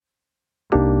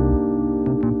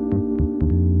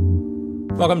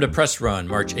Welcome to Press Run,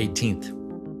 March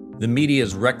 18th. The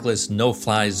media's reckless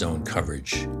no-fly zone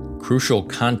coverage. Crucial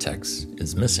context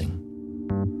is missing.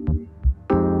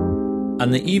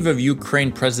 On the eve of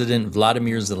Ukraine President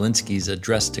Vladimir Zelensky's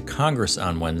address to Congress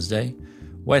on Wednesday,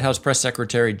 White House Press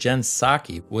Secretary Jen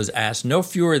Psaki was asked no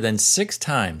fewer than 6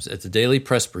 times at the daily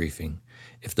press briefing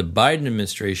if the Biden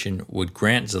administration would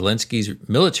grant Zelensky's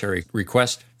military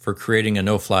request for creating a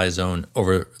no-fly zone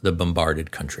over the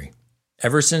bombarded country.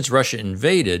 Ever since Russia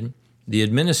invaded, the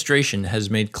administration has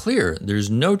made clear there's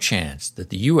no chance that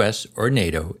the U.S. or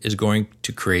NATO is going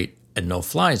to create a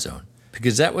no-fly zone,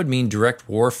 because that would mean direct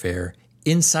warfare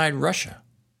inside Russia.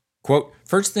 Quote,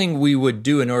 first thing we would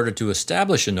do in order to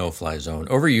establish a no-fly zone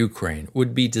over Ukraine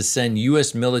would be to send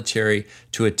U.S. military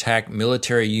to attack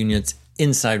military units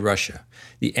inside Russia,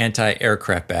 the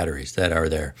anti-aircraft batteries that are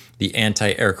there, the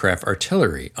anti-aircraft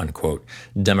artillery, unquote,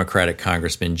 Democratic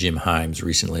Congressman Jim Himes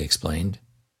recently explained.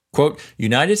 Quote,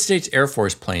 United States Air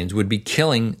Force planes would be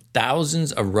killing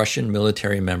thousands of Russian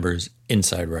military members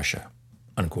inside Russia,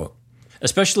 unquote.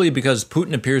 Especially because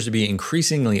Putin appears to be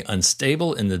increasingly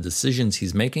unstable in the decisions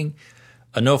he's making,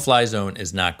 a no-fly zone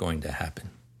is not going to happen.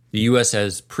 The U.S.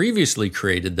 has previously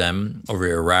created them over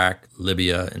Iraq,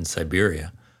 Libya, and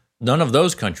Siberia. None of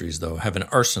those countries, though, have an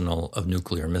arsenal of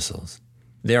nuclear missiles.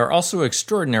 They are also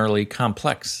extraordinarily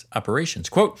complex operations.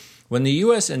 Quote, when the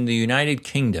U.S. and the United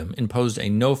Kingdom imposed a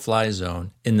no-fly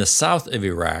zone in the south of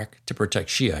Iraq to protect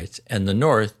Shiites and the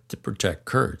north to protect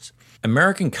Kurds,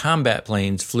 American combat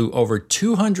planes flew over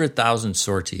 200,000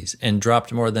 sorties and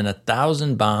dropped more than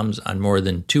 1,000 bombs on more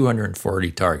than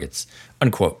 240 targets,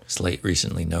 unquote, Slate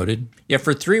recently noted. Yet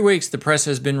for 3 weeks, the press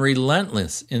has been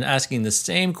relentless in asking the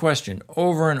same question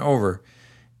over and over,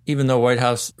 even though White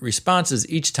House responses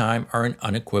each time are an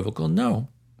unequivocal no.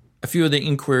 A few of the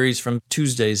inquiries from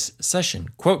Tuesday's session.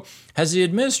 Quote, has the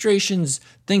administration's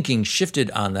thinking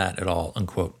shifted on that at all?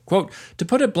 Unquote. Quote, to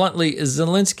put it bluntly, is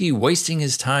Zelensky wasting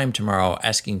his time tomorrow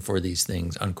asking for these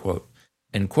things? Unquote.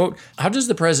 And quote, how does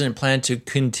the president plan to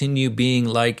continue being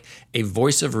like a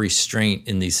voice of restraint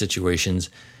in these situations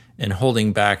and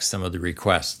holding back some of the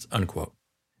requests? Unquote.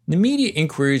 The media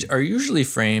inquiries are usually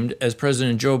framed as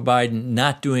President Joe Biden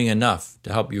not doing enough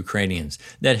to help Ukrainians,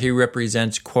 that he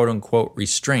represents quote-unquote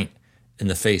restraint in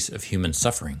the face of human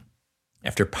suffering.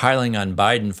 After piling on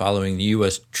Biden following the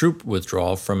U.S. troop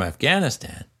withdrawal from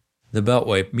Afghanistan, the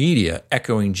Beltway media,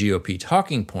 echoing GOP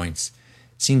talking points,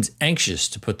 seems anxious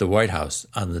to put the White House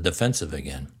on the defensive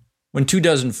again. When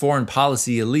 24 foreign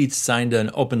policy elites signed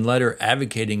an open letter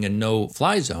advocating a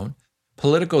no-fly zone,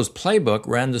 Politico's Playbook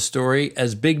ran the story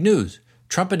as big news,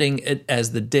 trumpeting it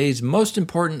as the day's most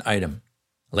important item.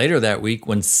 Later that week,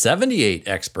 when 78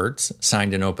 experts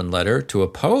signed an open letter to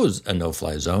oppose a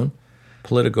no-fly zone,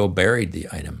 Politico buried the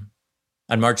item.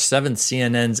 On March 7th,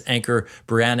 CNN's anchor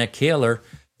Brianna Keilar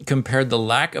compared the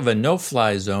lack of a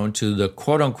no-fly zone to the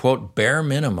quote-unquote bare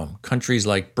minimum countries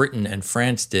like Britain and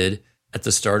France did at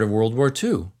the start of World War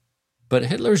II. But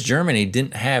Hitler's Germany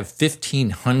didn't have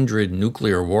 1,500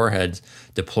 nuclear warheads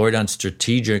deployed on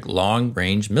strategic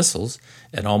long-range missiles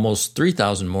and almost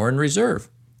 3,000 more in reserve,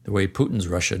 the way Putin's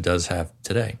Russia does have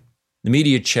today. The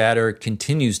media chatter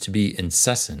continues to be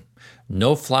incessant.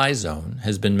 No-fly zone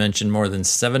has been mentioned more than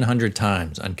 700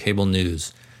 times on cable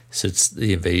news since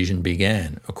the invasion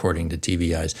began, according to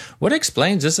TVI's. What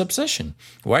explains this obsession?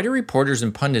 Why do reporters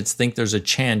and pundits think there's a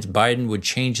chance Biden would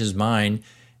change his mind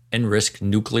and risk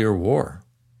nuclear war?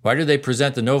 Why do they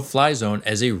present the no-fly zone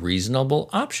as a reasonable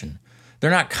option?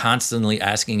 They're not constantly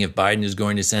asking if Biden is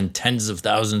going to send tens of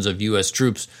thousands of U.S.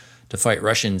 troops to fight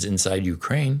Russians inside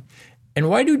Ukraine. And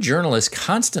why do journalists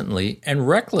constantly and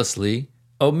recklessly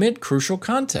omit crucial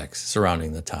context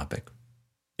surrounding the topic?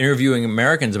 Interviewing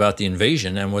Americans about the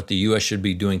invasion and what the U.S. should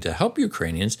be doing to help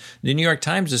Ukrainians, the New York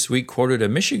Times this week quoted a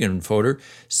Michigan voter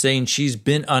saying she's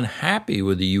been unhappy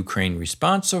with the Ukraine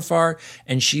response so far,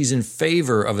 and she's in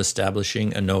favor of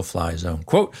establishing a no-fly zone.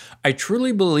 Quote, I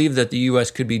truly believe that the U.S.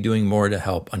 could be doing more to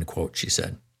help, unquote, she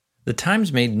said. The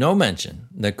Times made no mention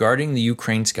that guarding the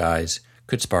Ukraine skies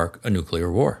could spark a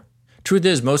nuclear war. Truth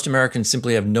is, most Americans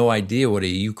simply have no idea what a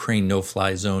Ukraine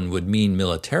no-fly zone would mean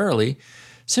militarily,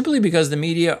 simply because the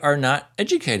media are not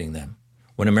educating them.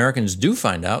 When Americans do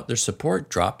find out, their support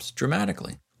drops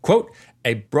dramatically. Quote,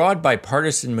 a broad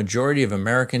bipartisan majority of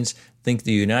Americans think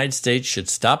the United States should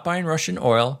stop buying Russian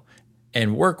oil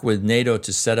and work with NATO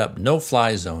to set up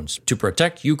no-fly zones to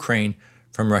protect Ukraine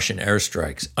from Russian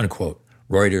airstrikes, unquote,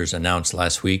 Reuters announced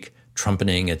last week,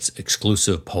 trumpeting its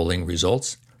exclusive polling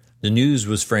results. The news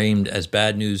was framed as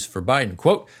bad news for Biden.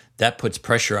 Quote, that puts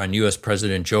pressure on U.S.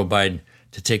 President Joe Biden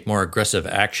to take more aggressive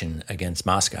action against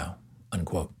Moscow,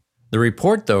 unquote. The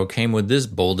report, though, came with this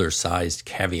boulder-sized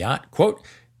caveat, quote,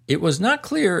 "It was not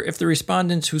clear if the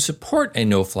respondents who support a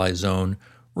no-fly zone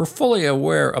were fully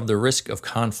aware of the risk of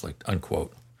conflict,"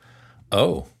 unquote.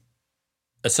 Oh.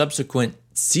 A subsequent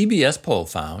CBS poll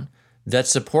found that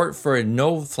support for a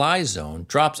no-fly zone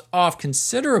drops off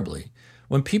considerably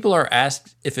when people are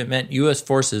asked if it meant U.S.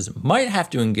 forces might have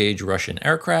to engage Russian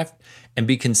aircraft and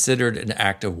be considered an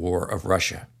act of war of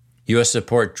Russia. U.S.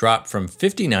 support dropped from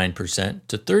 59%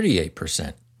 to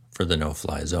 38% for the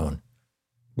no-fly zone.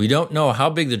 We don't know how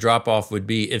big the drop-off would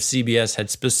be if CBS had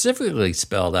specifically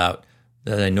spelled out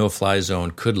that a no-fly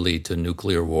zone could lead to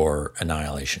nuclear war or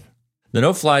annihilation. The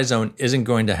no-fly zone isn't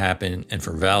going to happen, and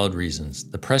for valid reasons.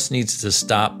 The press needs to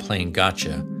stop playing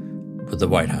gotcha with the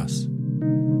White House.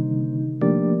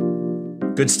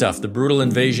 Good stuff. The brutal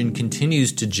invasion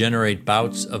continues to generate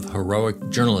bouts of heroic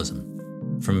journalism.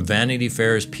 From Vanity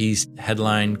Fair's piece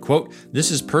headline, quote,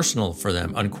 "This is personal for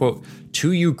them," unquote,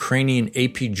 2 Ukrainian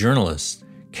AP journalists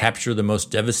capture the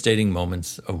most devastating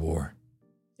moments of war.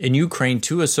 In Ukraine,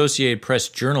 2 Associated Press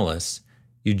journalists,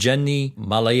 Evgeny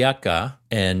Malayaka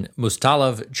and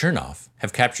Mustafa Chernov,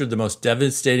 have captured the most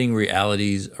devastating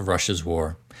realities of Russia's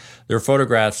war. Their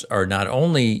photographs are not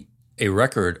only a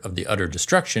record of the utter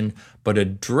destruction, but a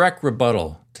direct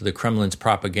rebuttal to the Kremlin's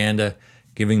propaganda,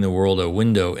 giving the world a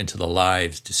window into the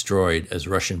lives destroyed as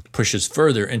Russia pushes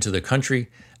further into the country,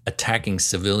 attacking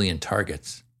civilian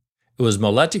targets. It was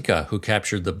Maletika who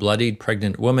captured the bloodied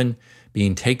pregnant woman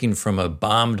being taken from a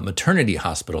bombed maternity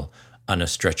hospital on a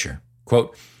stretcher.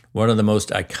 Quote, "One of the most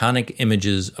iconic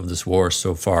images of this war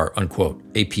so far," unquote,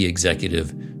 AP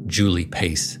executive Julie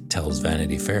Pace tells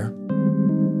Vanity Fair.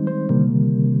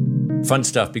 Fun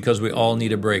stuff because we all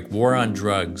need a break. War on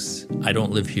drugs. I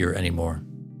don't live here anymore.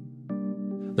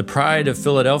 The pride of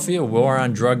Philadelphia, War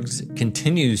on Drugs,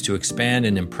 continues to expand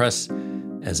and impress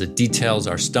as it details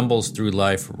our stumbles through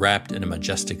life wrapped in a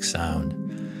majestic sound.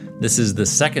 This is the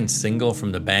second single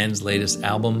from the band's latest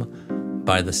album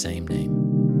by the same name.